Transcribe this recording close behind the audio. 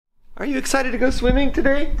Are you excited to go swimming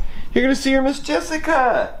today? You're gonna see your Miss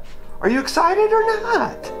Jessica. Are you excited or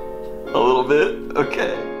not? A little bit?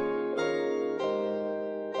 Okay.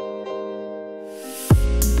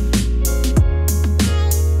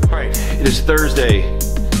 All right, it is Thursday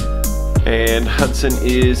and Hudson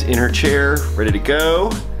is in her chair, ready to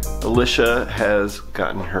go. Alicia has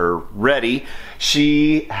gotten her ready.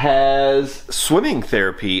 She has swimming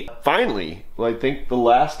therapy, finally. Well, I think the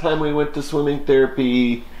last time we went to swimming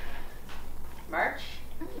therapy, March?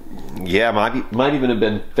 Yeah, might even have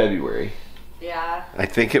been February. Yeah. I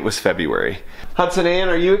think it was February. Hudson Ann,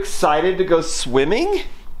 are you excited to go swimming?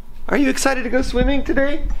 Are you excited to go swimming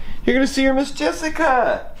today? You're gonna see your Miss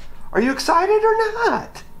Jessica. Are you excited or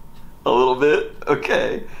not? A little bit?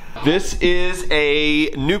 Okay. This is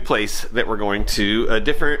a new place that we're going to, a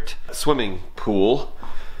different swimming pool.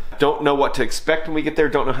 Don't know what to expect when we get there.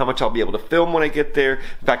 Don't know how much I'll be able to film when I get there.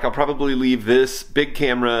 In fact, I'll probably leave this big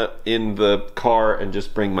camera in the car and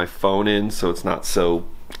just bring my phone in so it's not so,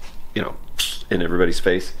 you know, in everybody's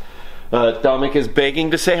face. Dominic is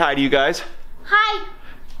begging to say hi to you guys. Hi.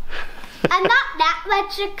 I'm not that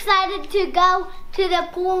much excited to go to the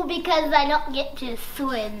pool because I don't get to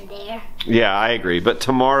swim there. Yeah, I agree. But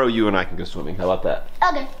tomorrow you and I can go swimming. How about that?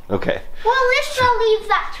 Okay. Okay. Well, Alicia leaves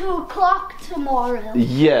at 2 o'clock tomorrow.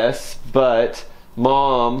 Yes, but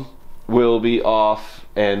Mom will be off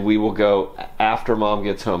and we will go after Mom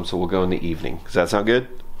gets home, so we'll go in the evening. Does that sound good?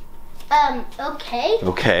 Okay.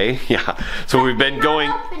 Okay, yeah. So we've been going.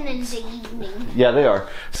 Open in the evening. Yeah, they are.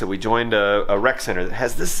 So we joined a rec center that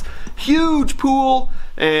has this huge pool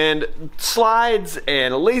and slides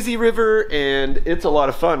and a lazy river, and it's a lot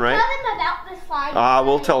of fun, right? Tell them about the slide.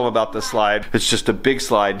 We'll tell him about the slide. It's just a big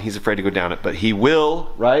slide and he's afraid to go down it, but he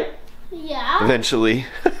will, right? Yeah. Eventually.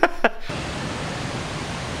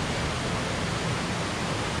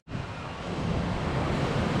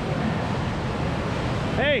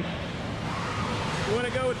 Hey, you want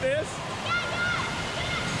to go with this?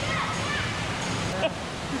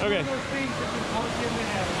 Okay.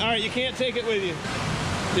 All right, you can't take it with you.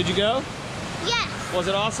 Did you go? Yes. Was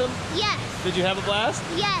it awesome? Yes. Did you have a blast?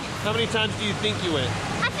 Yes. How many times do you think you went?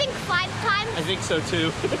 I think 5 times. I think so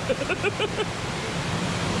too.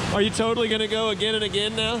 Are you totally gonna go again and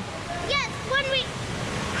again now? Yes. I want to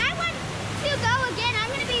go again. I'm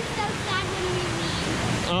gonna be so sad when we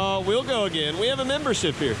leave. We'll go again. We have a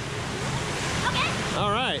membership here. Okay.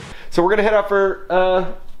 All right. So we're gonna head out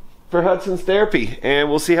for Hudson's therapy, and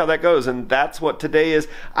we'll see how that goes. And that's what today is.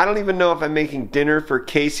 I don't even know if I'm making dinner for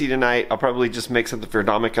Casey tonight. I'll probably just make something for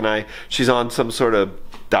Dominic and I. She's on some sort of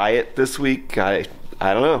diet this week. I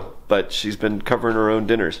don't know, but she's been covering her own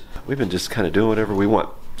dinners. We've been just kind of doing whatever we want.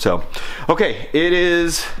 So, okay, it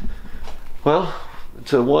is, well,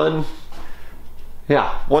 it's a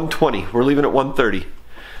 1:20. We're leaving at 1:30.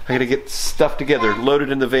 I gotta get stuff together, loaded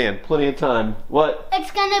in the van. Plenty of time. What? It's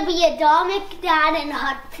gonna be a Dominic, Dad, and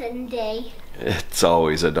Hudson day. It's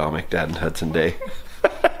always a Dominic, Dad, and Hudson day.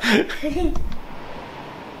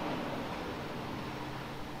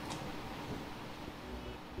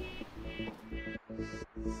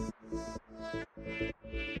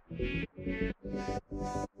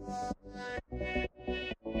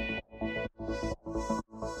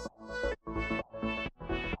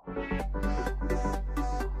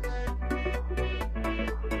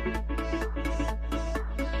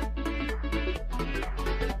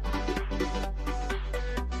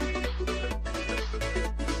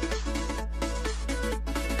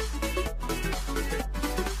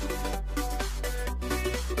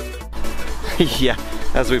 Yeah,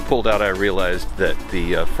 as we pulled out I realized that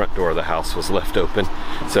the front door of the house was left open,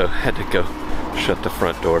 so I had to go shut the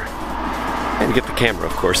front door and get the camera,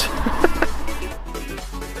 of course.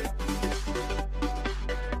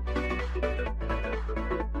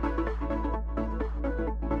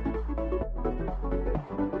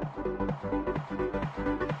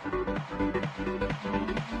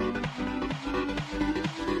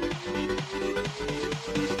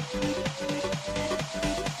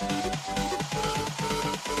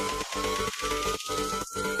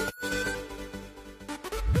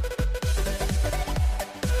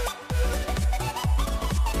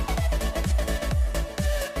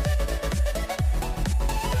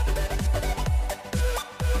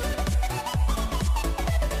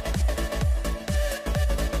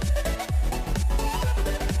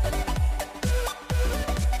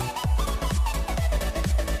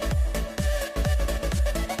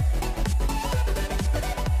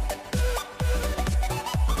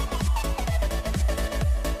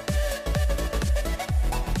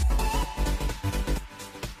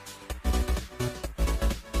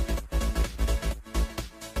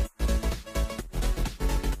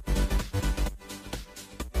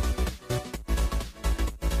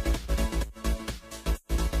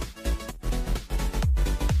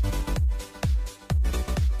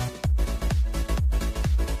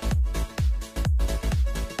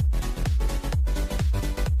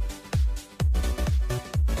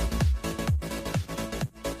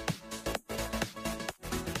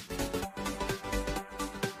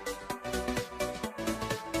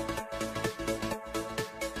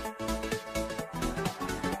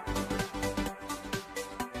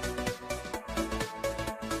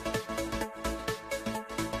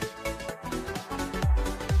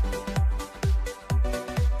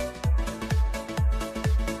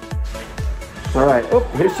 All right, oh,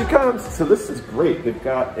 here she comes. So this is great. They've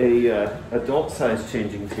got a adult size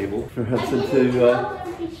changing table for Hudsyn to,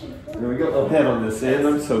 there we go, a head on this end.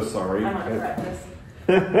 I'm so sorry. I'm gonna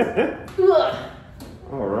prep this.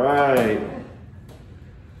 All right.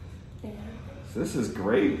 So this is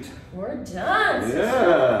great. We're done.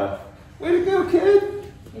 Yeah. Way to go,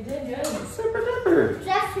 kid. You did good. Super duper.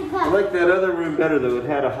 Jessica. I like that other room better though. It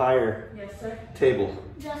had a higher Yes, sir. table.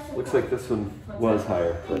 Jessica. Looks like this one was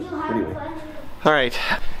higher, but You have anyway. fun. All right,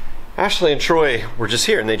 Ashley and Troy were just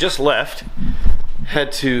here and they just left.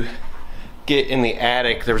 Had to get in the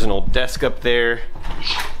attic. There was an old desk up there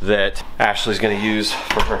that Ashley's gonna use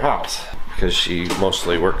for her house because she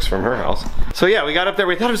mostly works from her house. So yeah, we got up there.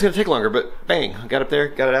 We thought it was gonna take longer, but bang, got up there,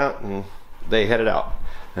 got it out, and they headed out.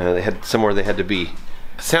 They had somewhere they had to be.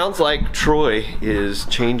 Sounds like Troy is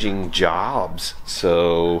changing jobs.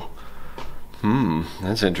 So,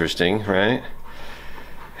 that's interesting, right?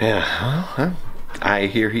 Yeah, well, I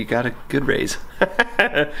hear he got a good raise.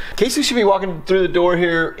 Casey should be walking through the door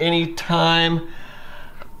here anytime.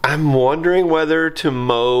 I'm wondering whether to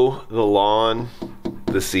mow the lawn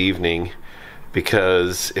this evening,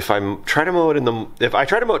 because if I try to mow it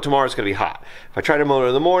tomorrow, it's gonna be hot. If I try to mow it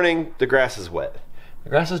in the morning, the grass is wet. The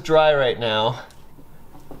grass is dry right now,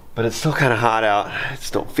 but it's still kind of hot out. I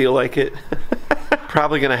just don't feel like it.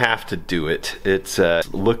 Probably gonna have to do it. It's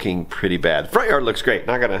looking pretty bad. The front yard looks great.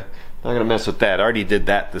 Not gonna mess with that. I already did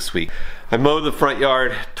that this week. I mow the front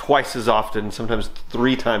yard twice as often, sometimes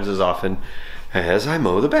 3 times as often as I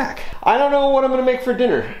mow the back. I don't know what I'm gonna make for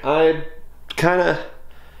dinner. I'm kind of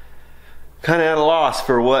at a loss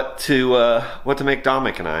for what to make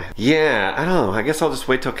Dominic and I. Yeah, I don't know. I guess I'll just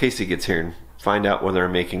wait till Casey gets here and find out whether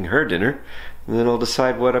I'm making her dinner, and then I'll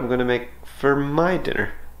decide what I'm gonna make for my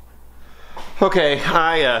dinner. Okay,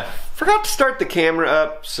 I forgot to start the camera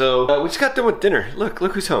up, so we just got done with dinner. Look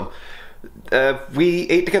who's home. We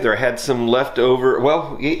ate together. I had some leftover,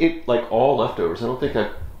 well, we ate like all leftovers. I don't think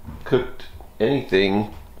I cooked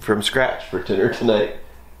anything from scratch for dinner tonight.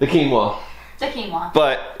 The quinoa. The quinoa.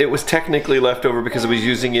 But it was technically leftover because I was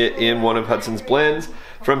using it in one of Hudson's blends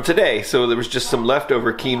from today. So there was just some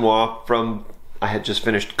leftover quinoa from, I had just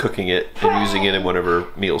finished cooking it and using it in one of her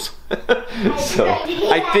meals. So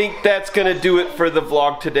I think that's gonna do it for the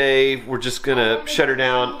vlog today. We're just gonna shut her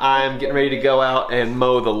down. I'm getting ready to go out and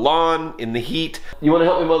mow the lawn in the heat. You wanna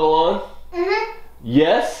help me mow the lawn? Mm-hmm.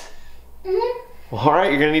 Yes? Mm-hmm. Well, all right,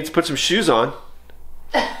 you're gonna need to put some shoes on.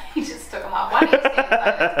 He just took them off. Why do you stand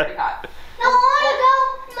inside? It's pretty hot. No, I wanna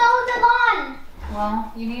go mow the lawn.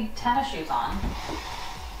 Well, you need tennis shoes on.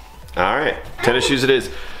 All right, tennis shoes it is.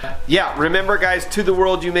 Yeah, remember guys, to the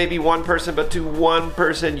world you may be one person, but to one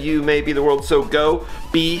person you may be the world. So go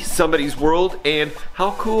be somebody's world. And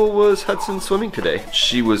how cool was Hudsyn swimming today?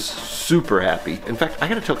 She was super happy. In fact, I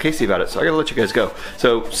gotta tell Casey about it, so I gotta let you guys go.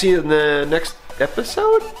 So see you in the next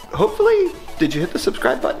episode, hopefully. Did you hit the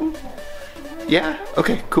subscribe button? Yeah?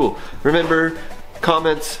 Okay, cool. Remember,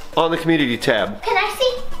 comments on the community tab. Can I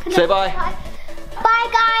see? Say bye. Bye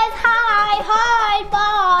guys, hi,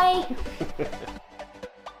 bye.